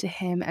 Listen to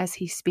Him as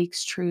He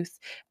speaks truth,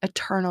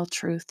 eternal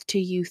truth,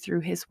 to you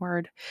through His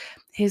word.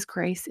 His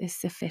grace is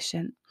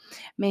sufficient.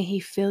 May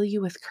He fill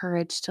you with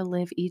courage to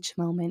live each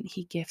moment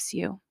He gives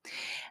you.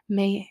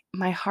 May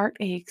my heart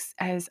aches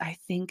as I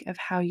think of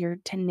how your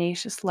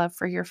tenacious love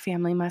for your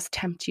family must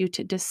tempt you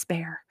to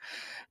despair.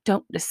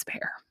 Don't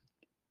despair.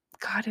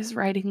 God is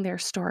writing their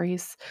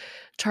stories,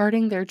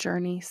 charting their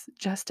journeys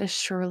just as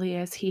surely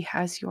as He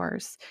has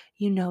yours.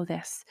 You know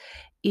this.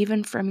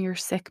 Even from your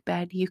sick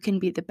bed, you can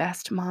be the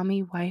best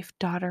mommy, wife,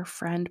 daughter,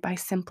 friend by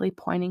simply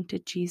pointing to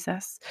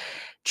Jesus,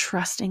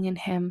 trusting in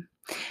Him.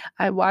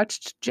 I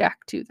watched Jack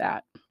do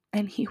that,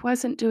 and he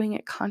wasn't doing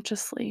it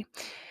consciously.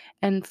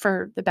 And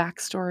for the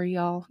backstory,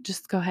 y'all,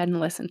 just go ahead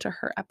and listen to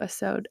her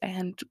episode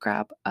and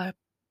grab a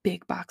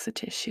big box of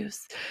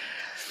tissues.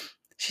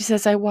 She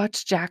says, I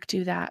watched Jack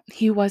do that.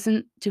 He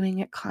wasn't doing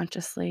it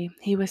consciously.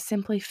 He was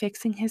simply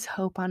fixing his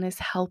hope on his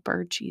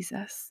helper,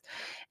 Jesus.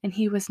 And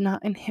he was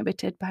not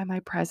inhibited by my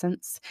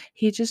presence.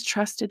 He just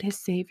trusted his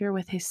Savior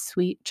with his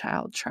sweet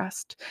child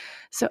trust.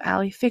 So,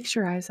 Allie, fix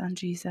your eyes on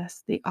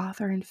Jesus, the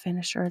author and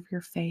finisher of your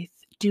faith.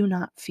 Do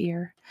not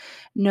fear.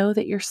 Know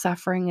that your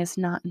suffering is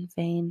not in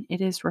vain. It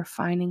is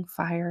refining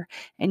fire,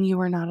 and you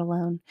are not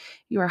alone.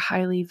 You are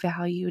highly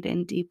valued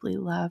and deeply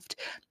loved.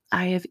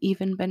 I have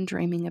even been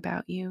dreaming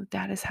about you.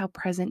 That is how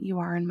present you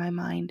are in my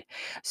mind.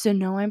 So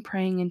know I'm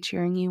praying and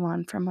cheering you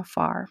on from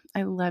afar.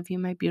 I love you,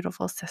 my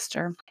beautiful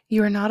sister.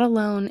 You are not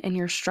alone in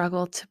your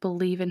struggle to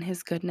believe in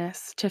His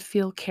goodness, to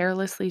feel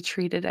carelessly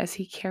treated as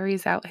He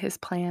carries out His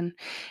plan.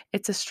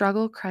 It's a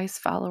struggle Christ's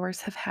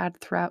followers have had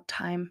throughout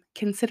time.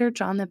 Consider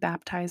John the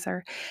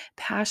Baptizer,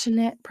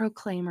 passionate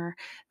proclaimer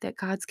that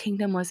God's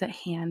kingdom was at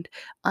hand,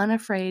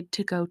 unafraid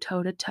to go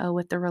toe to toe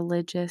with the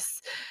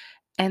religious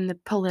and the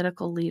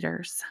political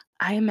leaders.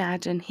 I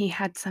imagine he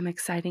had some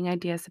exciting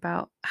ideas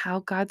about how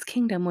God's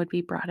kingdom would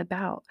be brought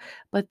about,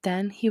 but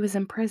then he was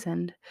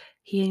imprisoned.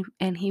 He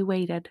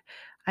waited.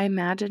 I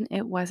imagine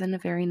it wasn't a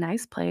very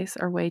nice place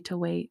or way to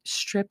wait,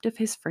 stripped of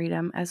his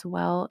freedom as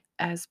well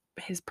as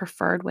his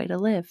preferred way to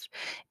live.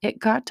 It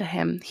got to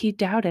him. He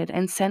doubted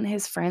and sent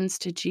his friends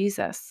to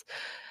Jesus.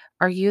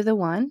 Are you the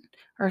one,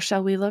 or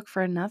shall we look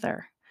for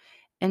another?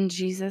 And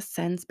Jesus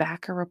sends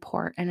back a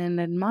report and an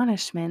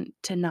admonishment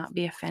to not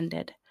be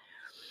offended.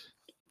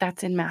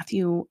 That's in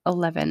Matthew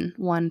 11,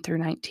 1 through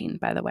 19,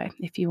 by the way,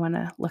 if you want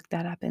to look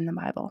that up in the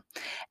Bible.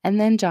 And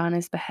then John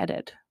is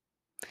beheaded,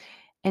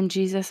 and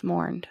Jesus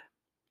mourned,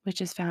 which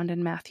is found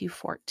in Matthew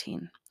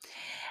 14.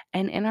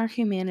 And in our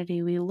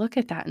humanity, we look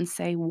at that and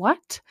say,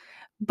 what?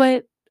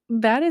 But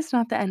that is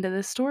not the end of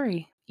the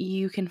story.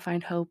 You can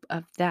find hope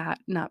of that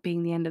not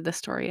being the end of the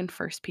story in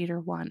 1 Peter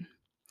 1.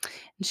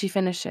 And she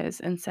finishes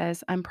and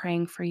says, I'm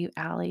praying for you,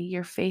 Allie.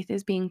 Your faith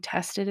is being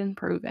tested and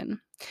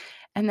proven.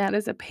 And that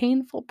is a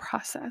painful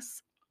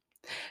process.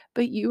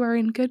 But you are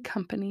in good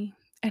company,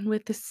 and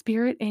with the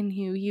Spirit in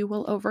you, you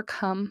will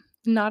overcome,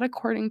 not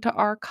according to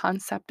our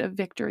concept of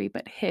victory,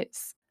 but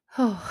His.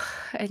 Oh,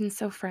 and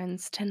so,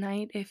 friends,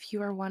 tonight, if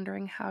you are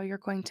wondering how you're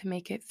going to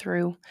make it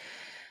through,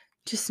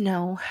 just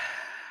know,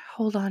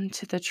 hold on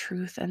to the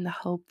truth and the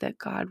hope that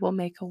God will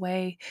make a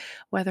way,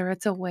 whether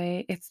it's the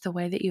way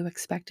that you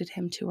expected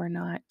Him to or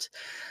not.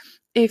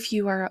 If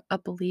you are a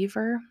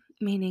believer,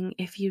 meaning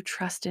if you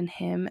trust in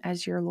Him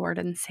as your Lord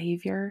and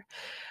Savior,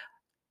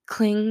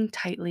 cling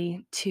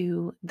tightly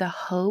to the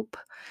hope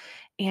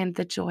and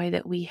the joy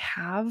that we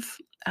have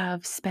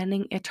of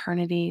spending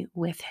eternity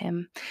with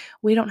Him.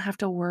 We don't have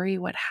to worry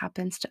what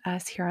happens to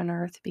us here on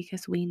earth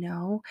because we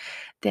know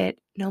that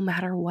no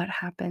matter what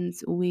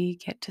happens, we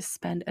get to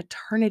spend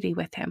eternity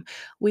with Him.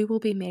 We will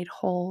be made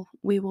whole.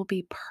 We will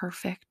be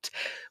perfect.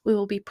 We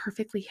will be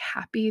perfectly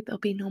happy. There'll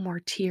be no more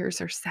tears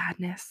or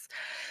sadness.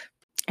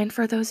 And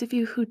for those of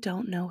you who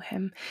don't know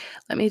Him,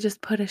 let me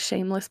just put a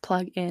shameless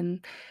plug in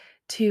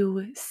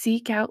to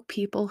seek out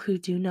people who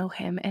do know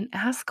Him and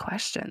ask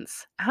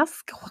questions.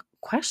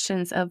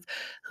 Questions of,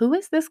 who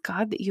is this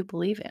God that you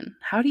believe in?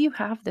 How do you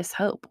have this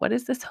hope? What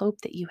is this hope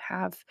that you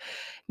have?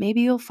 Maybe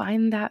you'll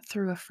find that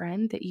through a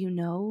friend that you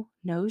know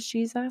knows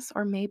Jesus,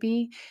 or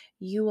maybe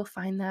you will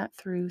find that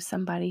through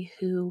somebody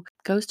who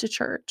goes to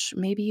church.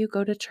 Maybe you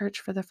go to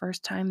church for the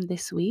first time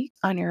this week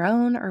on your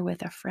own or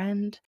with a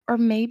friend. Or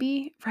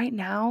maybe right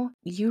now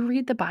you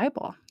read the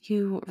Bible.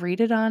 You read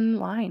it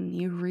online.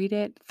 You read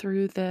it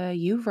through the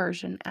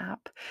YouVersion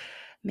app.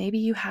 Maybe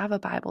you have a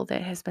Bible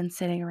that has been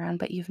sitting around,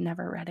 but you've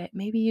never read it.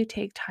 Maybe you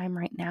take time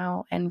right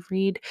now and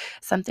read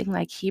something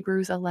like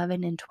Hebrews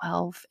 11 and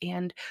 12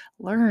 and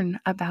learn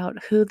about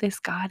who this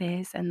God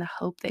is and the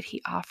hope that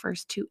He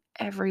offers to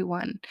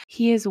everyone.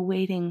 He is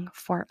waiting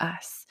for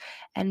us.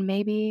 And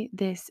maybe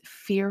this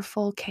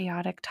fearful,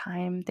 chaotic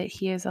time that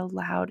He has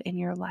allowed in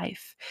your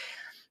life,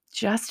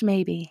 just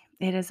maybe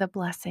it is a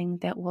blessing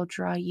that will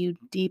draw you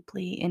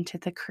deeply into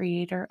the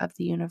Creator of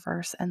the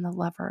universe and the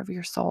lover of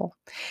your soul.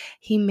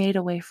 He made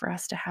a way for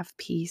us to have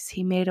peace.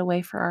 He made a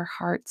way for our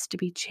hearts to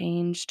be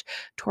changed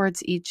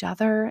towards each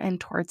other and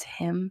towards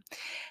Him.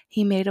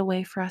 He made a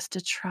way for us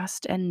to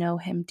trust and know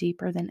Him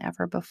deeper than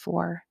ever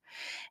before.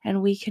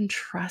 And we can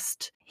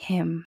trust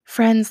Him.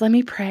 Friends, let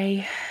me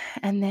pray,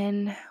 and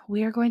then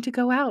we are going to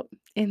go out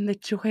in the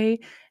joy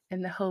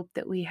and the hope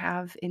that we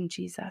have in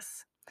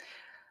Jesus.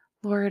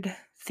 Lord,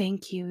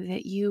 thank you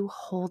that you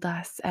hold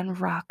us and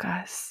rock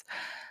us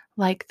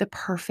like the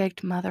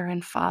perfect mother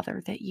and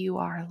father that you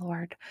are,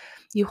 Lord.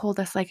 You hold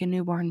us like a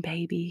newborn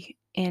baby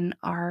in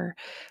our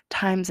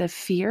times of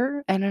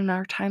fear and in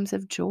our times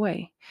of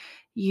joy.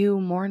 You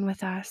mourn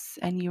with us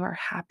and you are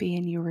happy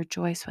and you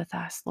rejoice with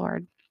us,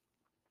 Lord.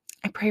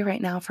 I pray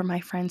right now for my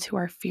friends who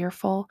are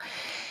fearful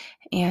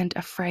and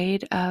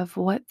afraid of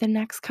what the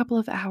next couple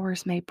of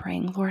hours may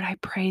bring. Lord, I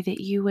pray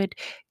that you would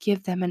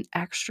give them an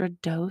extra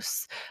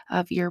dose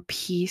of your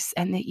peace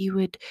and that you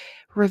would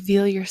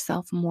reveal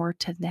yourself more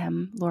to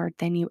them, Lord,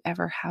 than you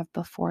ever have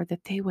before,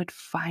 that they would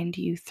find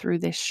you through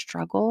this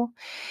struggle.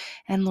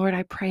 And Lord,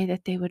 I pray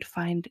that they would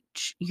find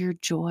your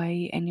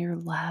joy and your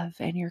love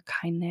and your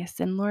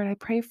kindness. And Lord, I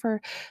pray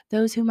for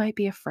those who might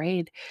be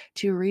afraid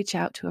to reach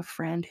out to a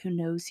friend who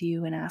knows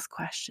you and ask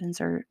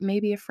questions, or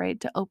maybe afraid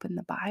to open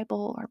the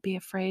Bible or be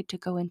afraid to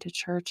go into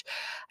church.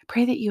 I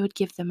pray that you would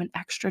give them an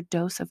extra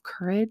dose of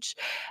courage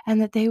and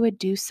that they would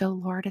do so,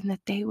 Lord, and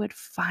that they would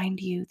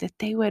find you, that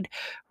they would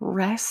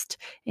rest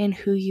in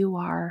who you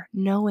are,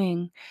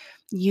 knowing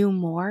you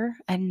more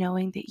and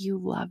knowing that you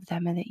love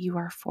them and that you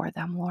are for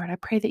them, Lord. I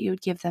pray that you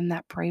would give them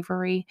that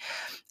bravery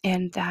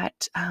and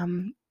that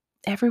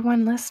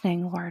everyone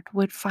listening, Lord,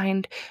 would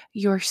find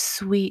your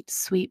sweet,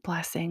 sweet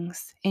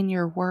blessings in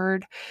your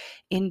word,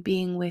 in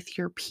being with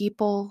your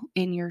people,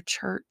 in your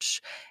church,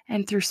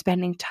 and through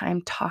spending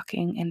time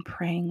talking and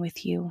praying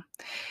with you.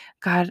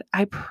 God,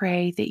 I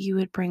pray that you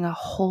would bring a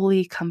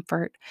holy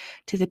comfort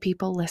to the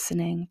people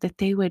listening, that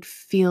they would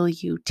feel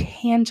you,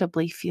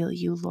 tangibly feel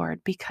you, Lord,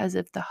 because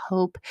of the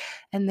hope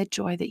and the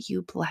joy that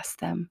you bless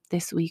them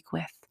this week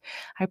with.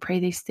 I pray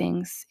these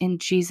things in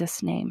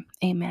Jesus' name.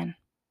 Amen.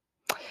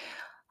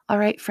 All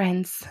right,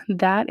 friends,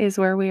 that is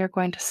where we are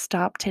going to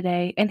stop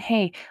today. And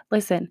hey,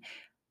 listen,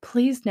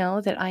 please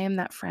know that I am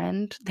that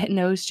friend that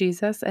knows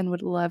Jesus and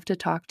would love to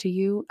talk to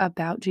you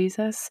about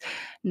Jesus,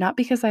 not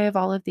because I have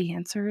all of the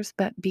answers,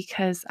 but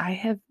because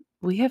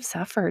we have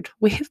suffered.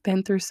 We have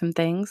been through some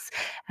things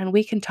and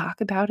we can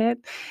talk about it.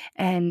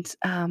 And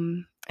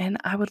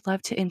I would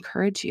love to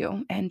encourage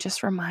you and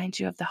just remind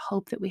you of the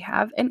hope that we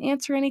have and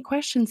answer any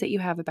questions that you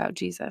have about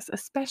Jesus,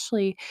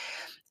 especially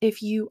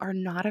if you are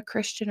not a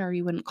Christian or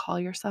you wouldn't call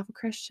yourself a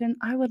Christian.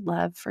 I would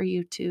love for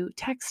you to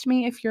text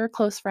me if you're a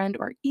close friend,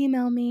 or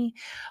email me,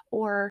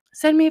 or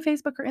send me a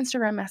Facebook or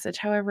Instagram message,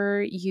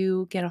 however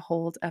you get a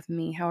hold of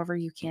me, however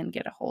you can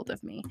get a hold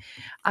of me.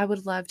 I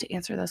would love to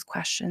answer those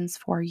questions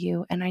for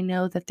you. And I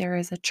know that there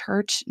is a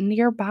church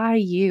nearby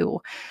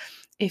you,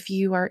 if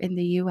you are in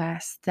the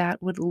US, that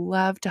would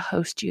love to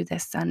host you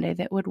this Sunday,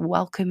 that would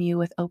welcome you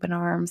with open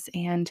arms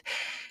and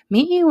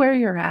meet you where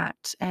you're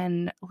at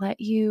and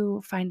let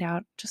you find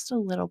out just a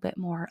little bit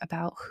more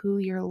about who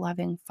your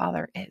loving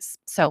Father is.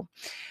 So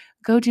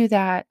go do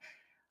that.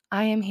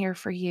 I am here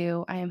for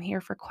you. I am here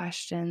for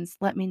questions.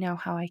 Let me know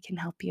how I can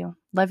help you.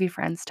 Love you,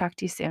 friends. Talk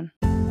to you soon.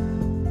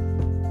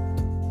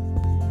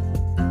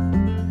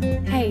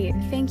 Hey,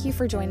 thank you you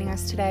for joining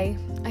us today.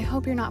 I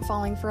hope you're not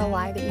falling for a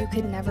lie that you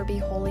could never be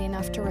holy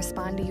enough to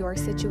respond to your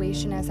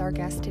situation as our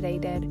guest today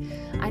did.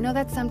 I know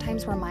that's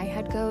sometimes where my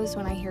head goes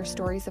when I hear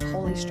stories of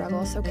holy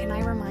struggle, so can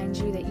I remind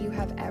you that you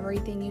have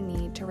everything you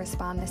need to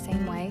respond the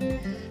same way?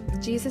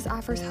 Jesus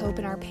offers hope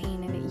in our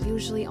pain, and it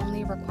usually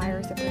only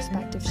requires a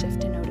perspective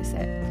shift to notice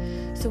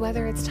it. So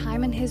whether it's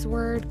time in His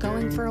Word,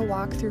 going for a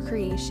walk through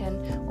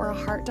creation, or a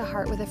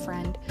heart-to-heart with a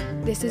friend,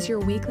 this is your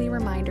weekly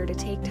reminder to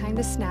take time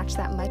to snatch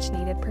that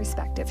much-needed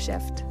perspective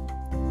shift.